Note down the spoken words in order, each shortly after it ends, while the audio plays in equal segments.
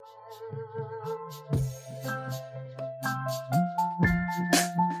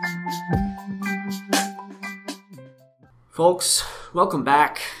Folks, welcome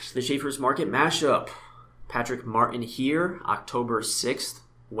back to the Schaefer's Market Mashup. Patrick Martin here, October 6th,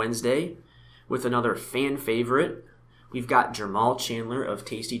 Wednesday, with another fan favorite. We've got Jermal Chandler of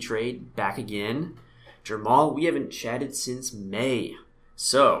Tasty Trade back again. Jermal, we haven't chatted since May.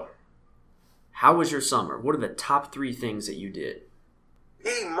 So, how was your summer? What are the top 3 things that you did?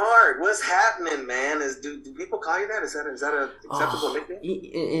 Hey, Mark, what's happening, man? Do people call you that? Is that an acceptable nickname?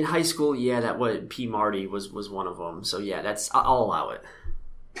 In high school, yeah, that was P. Marty was one of them. So, yeah, I'll allow it.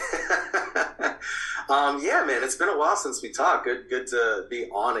 Yeah, man, it's been a while since we talked. Good to be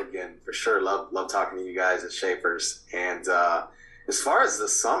on again, for sure. Love talking to you guys at Schaefer's. And as far as the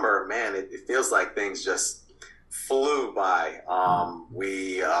summer, man, it feels like things just flew by.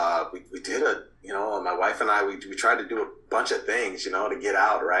 We did my wife and I, we tried to do a bunch of things, to get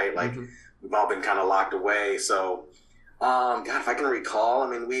out, right? Like, we've all been kind of locked away. So, God, if I can recall, I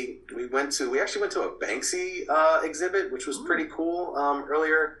mean, we actually went to a Banksy exhibit, which was pretty cool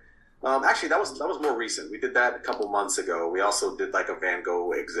earlier. Actually, that was more recent. We did that a couple months ago. We also did like a Van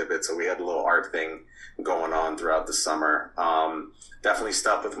Gogh exhibit, so we had a little art thing going on throughout the summer. Definitely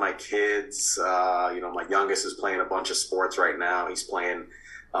stuff with my kids. My youngest is playing a bunch of sports right now. He's playing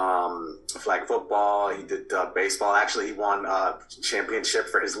flag football. He did baseball. Actually, he won championship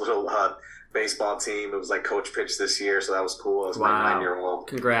for his little baseball team. It was like coach pitch this year, so that was cool. It was my 9-year-old.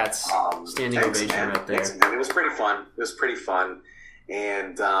 Congrats. Standing ovation right there. Thanks, man. It was pretty fun.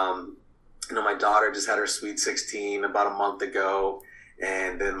 And, my daughter just had her Sweet 16 about a month ago.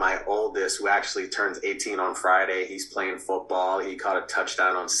 And then my oldest, who actually turns 18 on Friday, he's playing football. He caught a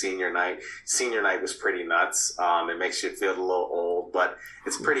touchdown on senior night. Senior night was pretty nuts. It makes you feel a little old, but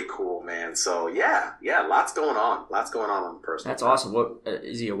it's pretty cool, man. So, yeah, lots going on. On the personal. That's awesome. What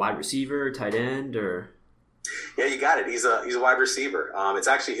is he, a wide receiver, tight end, or? Yeah, you got it. He's a wide receiver. It's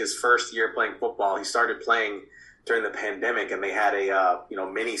actually his first year playing football. He started playing during the pandemic, and they had a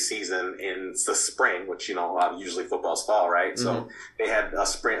mini season in the spring, which usually football's fall, right? Mm-hmm. So they had a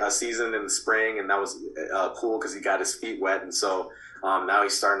season in the spring, and that was cool because he got his feet wet, and so now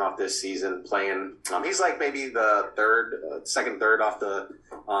he's starting off this season playing. He's like maybe the second third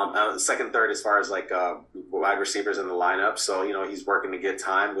as far as like wide receivers in the lineup. So he's working to get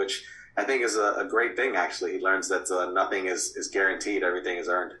time, which I think is a great thing. Actually, he learns that nothing is guaranteed; everything is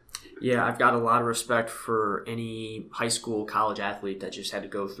earned. Yeah, I've got a lot of respect for any high school, college athlete that just had to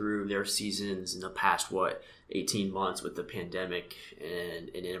go through their seasons in the past, 18 months with the pandemic and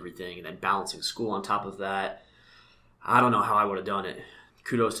everything, and then balancing school on top of that. I don't know how I would have done it.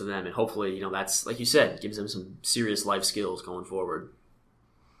 Kudos to them, and hopefully, that's, like you said, gives them some serious life skills going forward.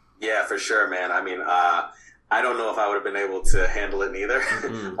 Yeah, for sure, man. I mean, I don't know if I would have been able to handle it neither.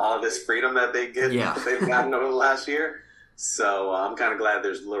 Mm-hmm. All of this freedom that they've gotten over the last year. So I'm kind of glad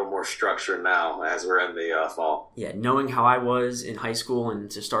there's a little more structure now as we're in the fall. Yeah, knowing how I was in high school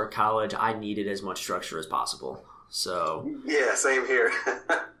and to start college, I needed as much structure as possible. So yeah, same here.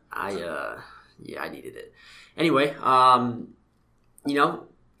 I needed it. Anyway, I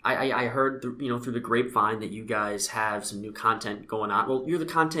heard through the grapevine that you guys have some new content going on. Well, you're the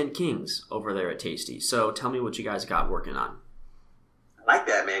content kings over there at Tasty. So tell me what you guys got working on. I like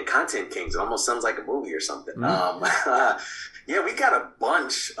that, man. Content Kings. It almost sounds like a movie or something. Mm-hmm. Yeah, we got a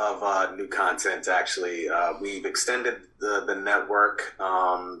bunch of new content, actually. We've extended the network.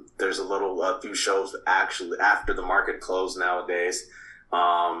 There's a few shows actually after the market closed nowadays. We've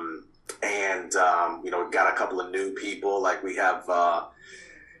got a couple of new people. Like we have,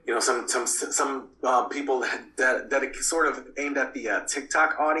 some people that sort of aimed at the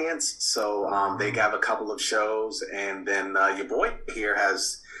TikTok audience. So they have a couple of shows, and then your boy here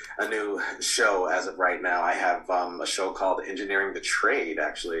has a new show as of right now. I have a show called Engineering the Trade.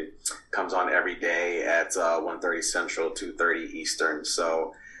 Actually, comes on every day at 1:30 Central, 2:30 Eastern.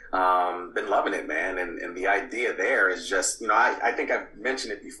 So been loving it, man. And the idea there is just, I think I've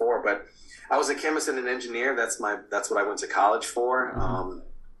mentioned it before, but I was a chemist and an engineer. That's what I went to college for.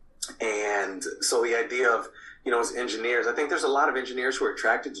 And so the idea of, as engineers, I think there's a lot of engineers who are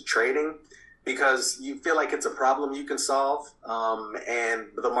attracted to trading because you feel like it's a problem you can solve.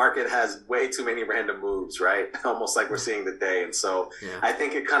 And the market has way too many random moves, right? Almost like we're seeing today. And so I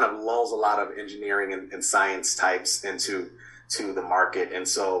think it kind of lulls a lot of engineering and science types into the market. And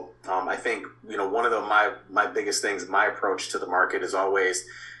so I think, one of my biggest things, my approach to the market is always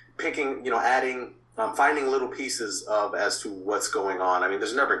picking, adding, finding little pieces as to what's going on. I mean,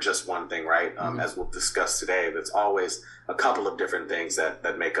 there's never just one thing, right? As we'll discuss today, there's always a couple of different things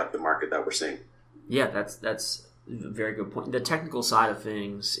that make up the market that we're seeing. Yeah, that's Very good point. The technical side of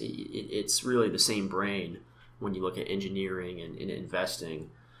things, it's really the same brain when you look at engineering and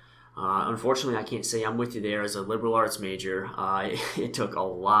investing. Unfortunately, I can't say I'm with you there as a liberal arts major. It took a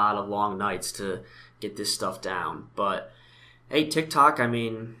lot of long nights to get this stuff down. But, hey, TikTok, I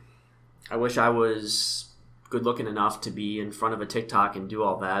mean, I wish I was good looking enough to be in front of a TikTok and do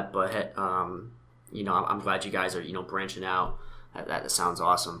all that. But, I'm glad you guys are, branching out. That sounds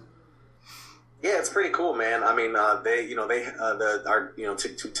awesome. Yeah, it's pretty cool, man. I mean, our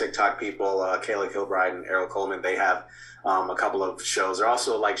two TikTok people, Kayla Kilbride and Errol Coleman, they have a couple of shows. They're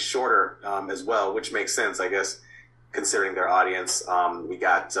also like shorter as well, which makes sense, I guess, considering their audience. We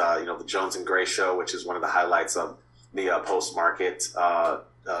got the Jones and Gray show, which is one of the highlights of the post-market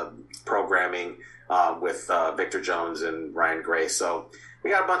programming with Victor Jones and Ryan Gray. So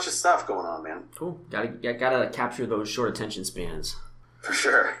we got a bunch of stuff going on, man. Cool. Gotta capture those short attention spans. For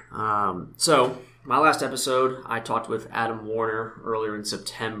sure. So, my last episode, I talked with Adam Warner earlier in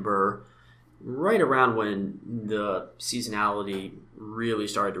September, right around when the seasonality really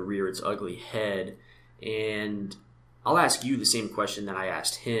started to rear its ugly head. And I'll ask you the same question that I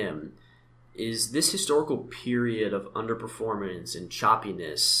asked him. Is this historical period of underperformance and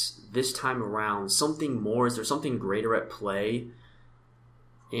choppiness this time around something more? Is there something greater at play?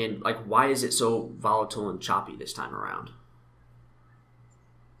 And, why is it so volatile and choppy this time around?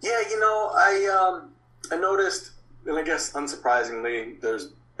 Yeah, I noticed, and I guess unsurprisingly, there's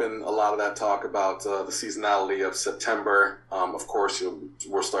been a lot of that talk about the seasonality of September. Of course,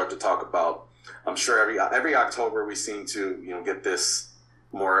 we'll start to talk about. I'm sure every October we seem to get this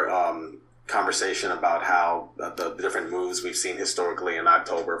more conversation about how the different moves we've seen historically in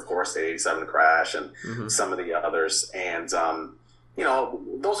October. Of course, the '87 crash and some of the others, and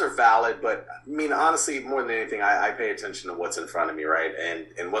those are valid, but I mean, honestly, more than anything, I pay attention to what's in front of me, right?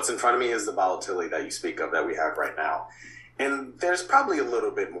 And what's in front of me is the volatility that you speak of that we have right now. And there's probably a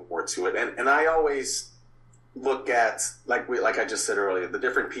little bit more to it. And I always look at, like I just said earlier, the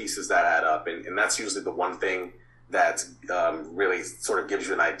different pieces that add up. And that's usually the one thing that really sort of gives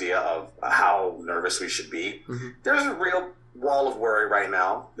you an idea of how nervous we should be. Mm-hmm. There's a real wall of worry right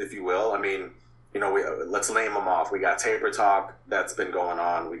now, if you will. I mean, let's name them off. We got taper talk that's been going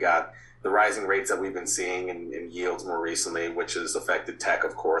on. We got the rising rates that we've been seeing in yields more recently, which has affected tech,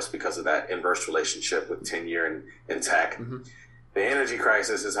 of course, because of that inverse relationship with 10-year in tech. Mm-hmm. The energy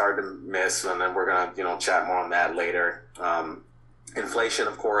crisis is hard to miss, and then we're going to, chat more on that later. Inflation,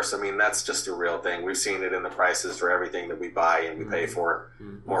 of course, I mean, that's just a real thing. We've seen it in the prices for everything that we buy and we pay for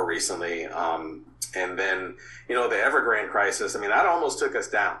more recently. And then, the Evergrande crisis, I mean, that almost took us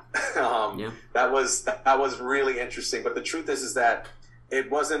down. That was really interesting. But the truth is that it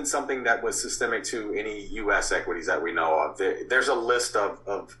wasn't something that was systemic to any U.S. equities that we know of. There's a list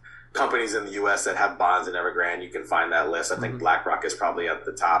of companies in the U.S. that have bonds in Evergrande. You can find that list. I think BlackRock is probably at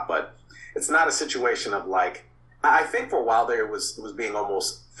the top. But it's not a situation of I think for a while there it was being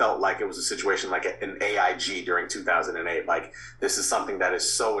almost felt like it was a situation like an AIG during 2008. Like, this is something that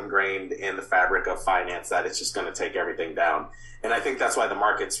is so ingrained in the fabric of finance that it's just going to take everything down. And I think that's why the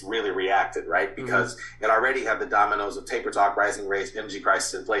markets really reacted, right? Because it already had the dominoes of taper talk, rising rates, energy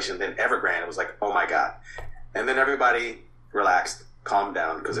crisis, inflation. Then Evergrande, it was like, oh my God. And then everybody relaxed, calmed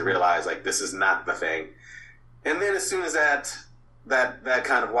down, because they realized this is not the thing. And then as soon as that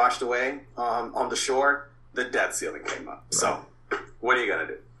kind of washed away on the shore, the debt ceiling came up. Right. So what are you going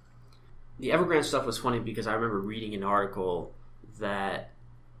to do? The Evergrande stuff was funny because I remember reading an article that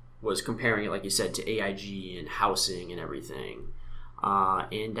was comparing it, like you said, to AIG and housing and everything.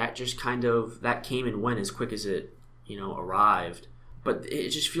 And that just that came and went as quick as it, arrived. But it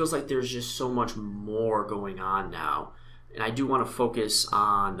just feels like there's just so much more going on now. And I do want to focus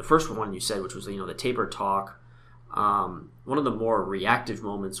on the first one you said, which was, the taper talk. One of the more reactive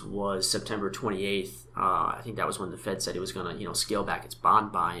moments was September 28th. I think that was when the Fed said it was going to, scale back its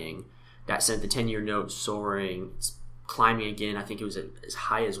bond buying. That sent the 10-year note soaring, climbing again. I think it was as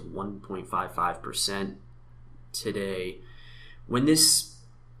high as 1.55% today. When this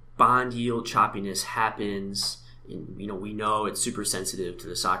bond yield choppiness happens, and, we know it's super sensitive to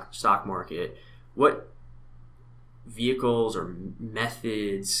the stock market. What vehicles or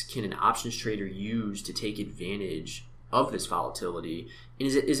methods can an options trader use to take advantage of this volatility? And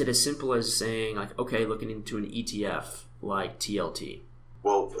is it as simple as saying, okay, looking into an ETF like TLT?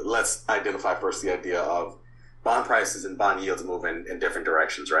 Well, let's identify first the idea of bond prices and bond yields move in different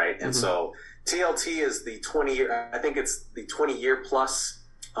directions, right? And so TLT is the 20-year, I think it's the 20-year plus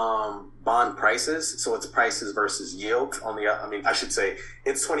bond prices. So it's prices versus yield I should say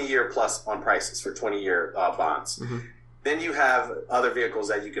it's 20-year plus on prices for 20-year bonds. Then you have other vehicles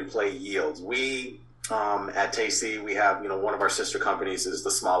that you can play yields. We At Tasty, we have, one of our sister companies is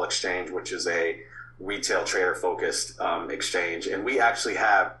the Small Exchange, which is a retail trader focused exchange. And we actually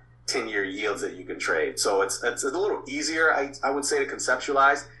have 10-year yields that you can trade. So it's a little easier, I would say, to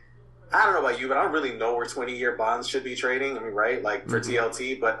conceptualize. I don't know about you, but I don't really know where 20-year bonds should be trading. I mean, right? Like for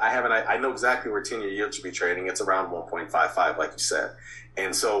TLT, but I know exactly where 10-year yield should be trading. It's around 1.55, like you said.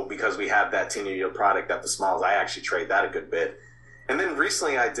 And so because we have that 10-year yield product at the smalls, I actually trade that a good bit. And then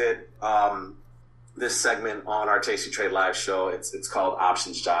recently I did this segment on our Tasty Trade Live show. It's called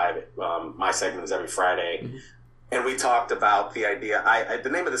Options Jive. My segment is every Friday. Mm-hmm. And we talked about the idea. The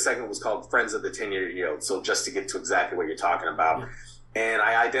name of the segment was called Friends of the 10-Year Yield. So just to get to exactly what you're talking about. Yeah. And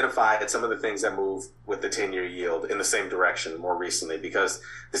I identified some of the things that move with the 10-year yield in the same direction more recently, because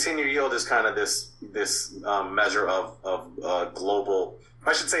the 10-year yield is kind of this measure of global.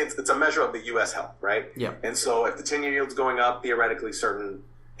 I should say it's a measure of the U.S. health, right? Yeah. And so if the 10-year yield is going up, theoretically certain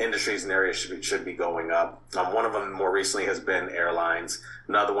industries and areas should be going up. One of them more recently has been airlines.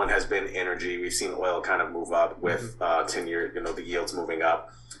 Another one has been energy. We've seen oil kind of move up with 10-year, the yields moving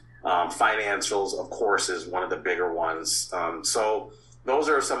up. Financials, of course, is one of the bigger ones. So those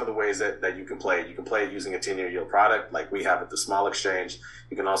are some of the ways that you can play. You can play it using a 10-year yield product like we have at the Small Exchange.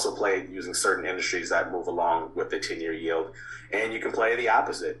 You can also play it using certain industries that move along with the 10-year yield. And you can play the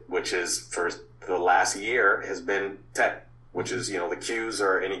opposite, which is for the last year has been tech, which is, the Qs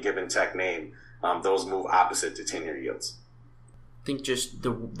or any given tech name. Those move opposite to 10-year yields. I think just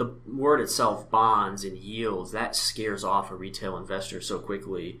the word itself, bonds and yields, that scares off a retail investor so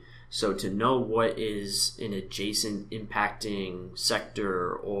quickly. So to know what is an adjacent impacting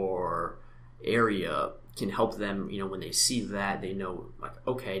sector or area can help them, when they see that, they know, like,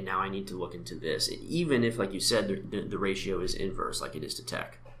 okay, now I need to look into this. And even if, like you said, the ratio is inverse, like it is to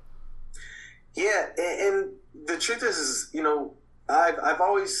tech. Yeah, and the truth is I've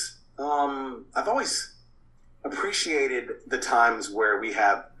always appreciated the times where we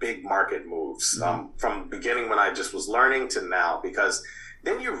have big market moves, from beginning when I just was learning to now, because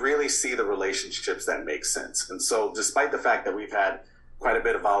then you really see the relationships that make sense. And so despite the fact that we've had quite a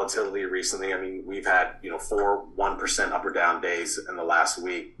bit of volatility recently, I mean, we've had, 4 1% up or down days in the last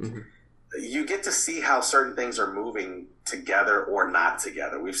week. Mm-hmm. You get to see how certain things are moving together or not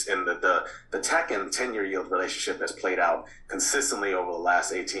together. We've seen the tech and 10-year yield relationship has played out consistently over the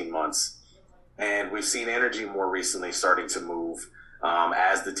last 18 months. And we've seen energy more recently starting to move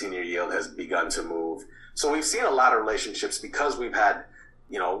as the 10-year yield has begun to move. So we've seen a lot of relationships because we've had,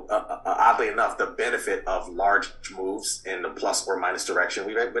 oddly enough, the benefit of large moves in the plus or minus direction.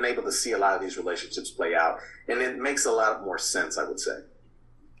 We've been able to see a lot of these relationships play out. And it makes a lot more sense, I would say.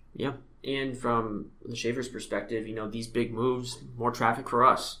 Yeah. And from the Schaefer's perspective, these big moves, more traffic for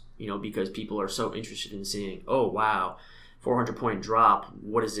us, because people are so interested in seeing, oh, wow, 400-point drop.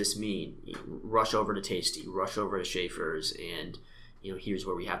 What does this mean? Rush over to Tasty, rush over to Schaefer's, and, here's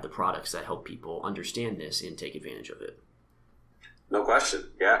where we have the products that help people understand this and take advantage of it. No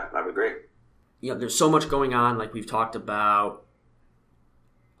question. Yeah, I would agree. There's so much going on, like we've talked about.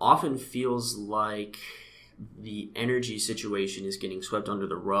 Often feels like the energy situation is getting swept under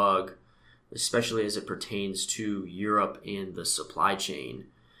the rug, especially as it pertains to Europe and the supply chain.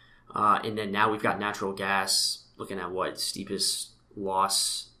 And then now we've got natural gas looking at steepest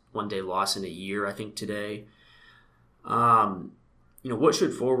one-day loss in a year, I think, today. What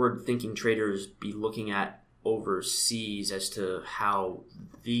should forward-thinking traders be looking at overseas as to how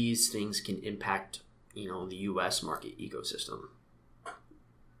these things can impact, the U.S. market ecosystem?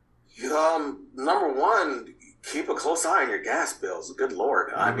 Number one, keep a close eye on your gas bills. Good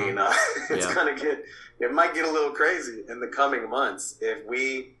Lord. Mm-hmm. I mean, it might get a little crazy in the coming months. If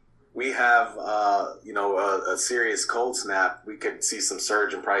we have, a serious cold snap, we could see some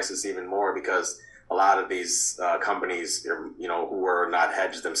surge in prices even more, because a lot of these companies, who are not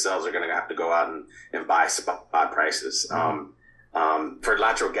hedged themselves, are going to have to go out and buy spot prices. Mm-hmm. For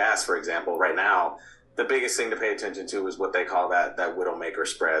natural gas, for example, right now, the biggest thing to pay attention to is what they call that Widowmaker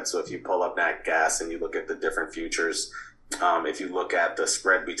spread. So if you pull up nat gas and you look at the different futures, if you look at the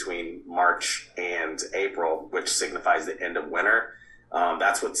spread between March and April, which signifies the end of winter,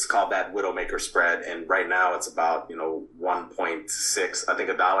 that's what's called that Widowmaker spread. And right now it's about, 1.6, I think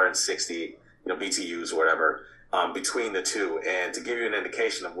 $1.60, BTUs or whatever, between the two. And to give you an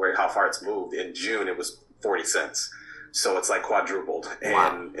indication of how far it's moved, in June it was 40 cents. So it's like quadrupled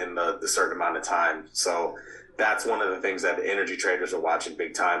in the certain amount of time. So that's one of the things that the energy traders are watching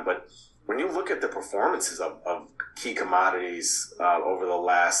big time. But when you look at the performances of key commodities over the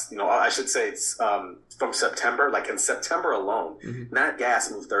last, I should say it's from September, like in September alone, mm-hmm. nat gas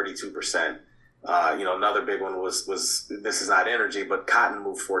moved 32%. Another big one was this is not energy, but cotton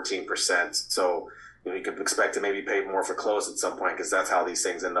moved 14%. So, you could expect to maybe pay more for clothes at some point, because that's how these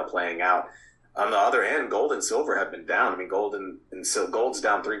things end up playing out. On the other end, gold and silver have been down. I mean, gold's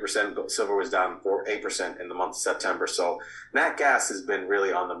down 3%. Silver was down 8% in the month of September. So nat gas has been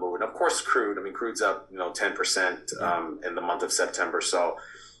really on the move. And of course, crude. I mean, crude's up 10% in the month of September. So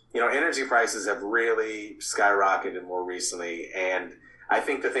energy prices have really skyrocketed more recently. And I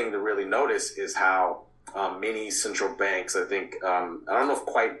think the thing to really notice is how many central banks, I think, I don't know if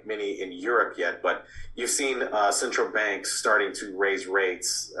quite many in Europe yet, but you've seen central banks starting to raise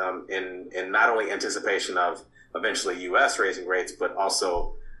rates in not only anticipation of eventually U.S. raising rates, but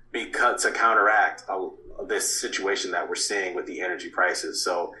also to counteract this situation that we're seeing with the energy prices.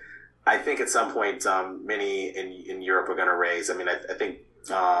 So I think at some point, many in Europe are going to raise. I mean, I think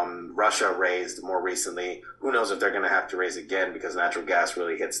Russia raised more recently. Who knows if they're going to have to raise again, because natural gas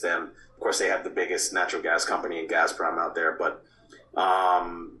really hits them. Of course, they have the biggest natural gas company in Gazprom out there. But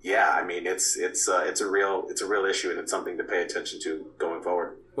I mean, it's a real issue, and it's something to pay attention to going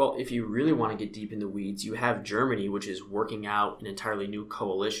forward. Well, if you really want to get deep in the weeds, you have Germany, which is working out an entirely new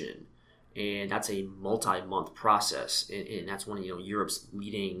coalition, and that's a multi-month process, and that's one of Europe's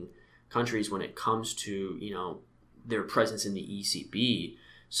leading countries when it comes to their presence in the ECB.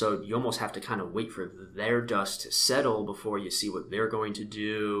 So you almost have to kind of wait for their dust to settle before you see what they're going to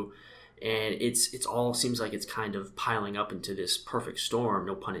do. And it's all seems like it's kind of piling up into this perfect storm,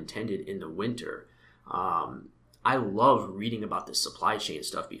 no pun intended, in the winter. I love reading about this supply chain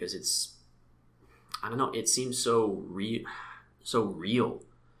stuff because I don't know, it seems so real.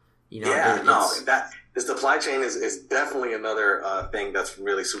 That the supply chain is definitely another thing that's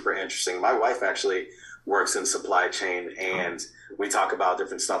really super interesting. My wife actually works in supply chain, and we talk about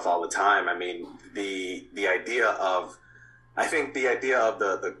different stuff all the time. I mean, the idea of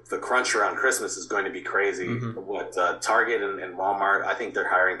the crunch around Christmas is going to be crazy. Mm-hmm. What Target and Walmart, I think they're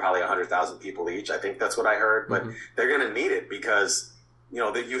hiring probably 100,000 people each. I think that's what I heard, but they're going to need it because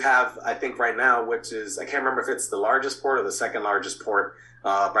that you have, I think right now, which is, I can't remember if it's the largest port or the second largest port,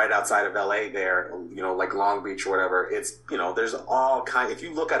 right outside of LA there, like Long Beach or whatever. It's, there's all kinds, if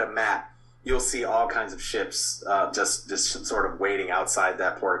you look at a map, you'll see all kinds of ships just sort of waiting outside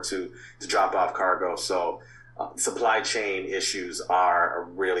that port to drop off cargo. So supply chain issues are a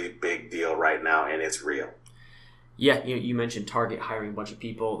really big deal right now, and it's real. Yeah, you mentioned Target hiring a bunch of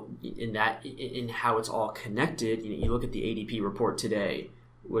people. In how it's all connected, you look at the ADP report today,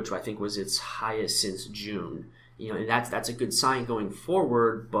 which I think was its highest since June. And that's a good sign going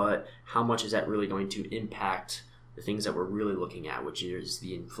forward, but how much is that really going to impact the things that we're really looking at, which is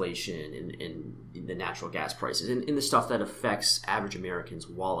the inflation and the natural gas prices and the stuff that affects average Americans'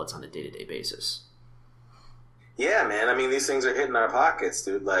 wallets on a day-to-day basis? Yeah, man. I mean, these things are hitting our pockets,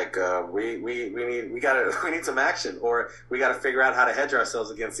 dude. Like, we need some action, or we got to figure out how to hedge ourselves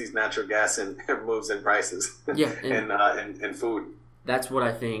against these natural gas and moves in prices. Yeah, and food. That's what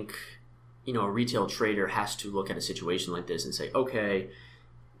I think. A retail trader has to look at a situation like this and say, okay,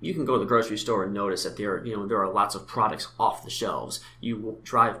 you can go to the grocery store and notice that there are lots of products off the shelves. You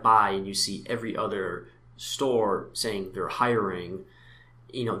drive by and you see every other store saying they're hiring.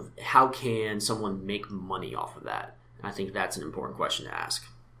 How can someone make money off of that? And I think that's an important question to ask.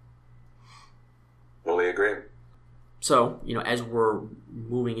 Fully agree. So, as we're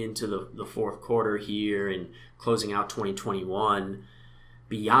moving into the fourth quarter here and closing out 2021,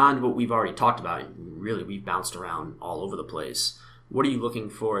 beyond what we've already talked about, and really we've bounced around all over the place, what are you looking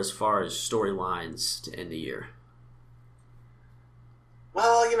for as far as storylines to end the year?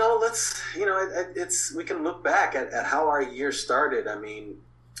 Well, we can look back at how our year started. I mean,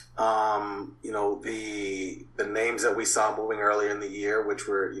 the names that we saw moving earlier in the year, which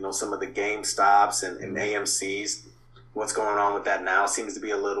were, some of the GameStops and AMCs, what's going on with that now seems to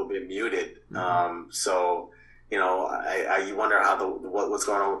be a little bit muted. So, you wonder how what's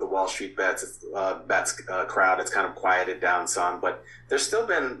going on with the Wall Street bets crowd. It's kind of quieted down some, but there's still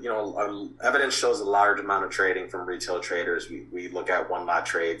been, evidence shows a large amount of trading from retail traders. We look at one lot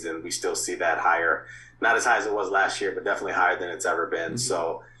trades and we still see that higher, not as high as it was last year, but definitely higher than it's ever been.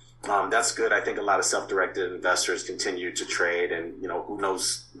 So that's good. I think a lot of self-directed investors continue to trade, and who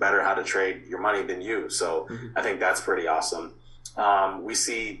knows better how to trade your money than you. So I think that's pretty awesome. We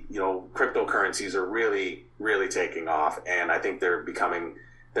see, cryptocurrencies are really, really taking off, and I think they're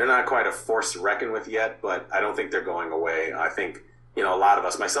not quite a force to reckon with yet, but I don't think they're going away. I think, a lot of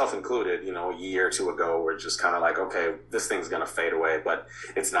us, myself included, a year or two ago, we're just kind of like, okay, this thing's going to fade away, but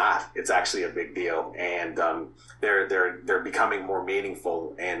it's not. It's actually a big deal, and they're becoming more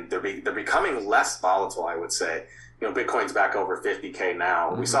meaningful, and they're becoming less volatile, I would say. Bitcoin's back over 50K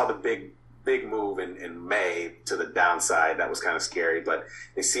now. We saw the big big move in May to the downside. That was kind of scary, but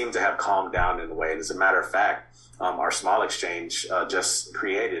they seem to have calmed down in a way. And as a matter of fact, our small exchange just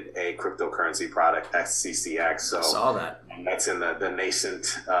created a cryptocurrency product, XCCX. So I saw that. That's in the nascent,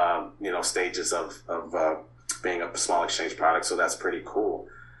 stages of being a small exchange product. So that's pretty cool.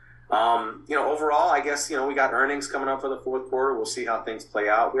 Overall, I guess, we got earnings coming up for the fourth quarter. We'll see how things play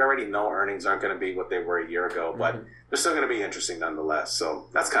out. We already know earnings aren't going to be what they were a year ago, but they're still going to be interesting nonetheless. So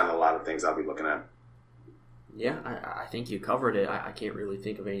that's kind of a lot of things I'll be looking at. Yeah, I think you covered it. I can't really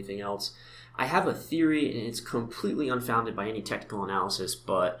think of anything else. I have a theory, and it's completely unfounded by any technical analysis,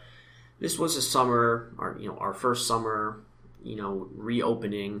 but this was a summer, our first summer,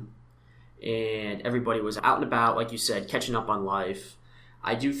 reopening, and everybody was out and about, like you said, catching up on life.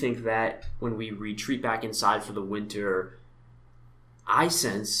 I do think that when we retreat back inside for the winter, I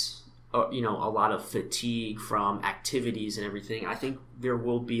sense, a lot of fatigue from activities and everything. I think there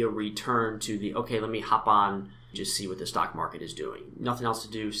will be a return to let me hop on, just see what the stock market is doing. Nothing else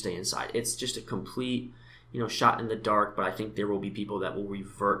to do, stay inside. It's just a complete, shot in the dark, but I think there will be people that will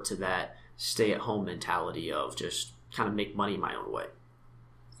revert to that stay-at-home mentality of just kind of make money my own way.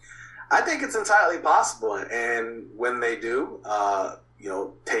 I think it's entirely possible, and when they do,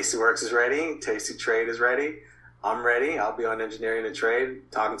 Tastyworks is ready, Tasty Trade is ready, I'm ready, I'll be on Engineering the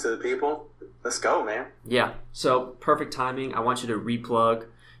Trade, talking to the people. Let's go, man. Yeah, so perfect timing. I want you to replug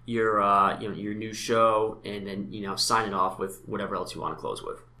your new show, and then, sign it off with whatever else you want to close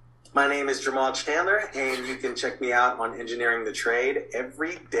with. My name is Jamal Chandler, and you can check me out on Engineering the Trade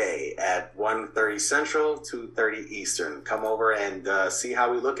every day at 1:30 Central, 2:30 Eastern. Come over and see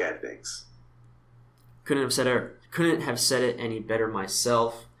how we look at things. Couldn't have said it any better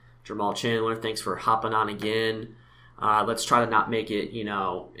myself. Jamal Chandler, thanks for hopping on again. Let's try to not make it,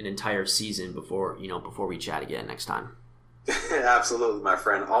 an entire season before we chat again next time. Absolutely, my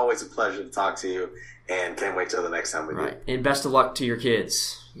friend. Always a pleasure to talk to you, and can't wait till the next time we do. And best of luck to your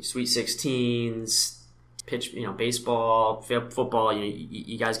kids. Your Sweet 16s, pitch, baseball, football.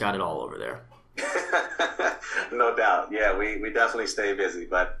 You guys got it all over there. No doubt. Yeah, we definitely stay busy,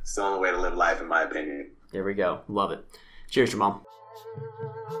 but it's the only way to live life, in my opinion. There we go. Love it. Cheers, Jamal.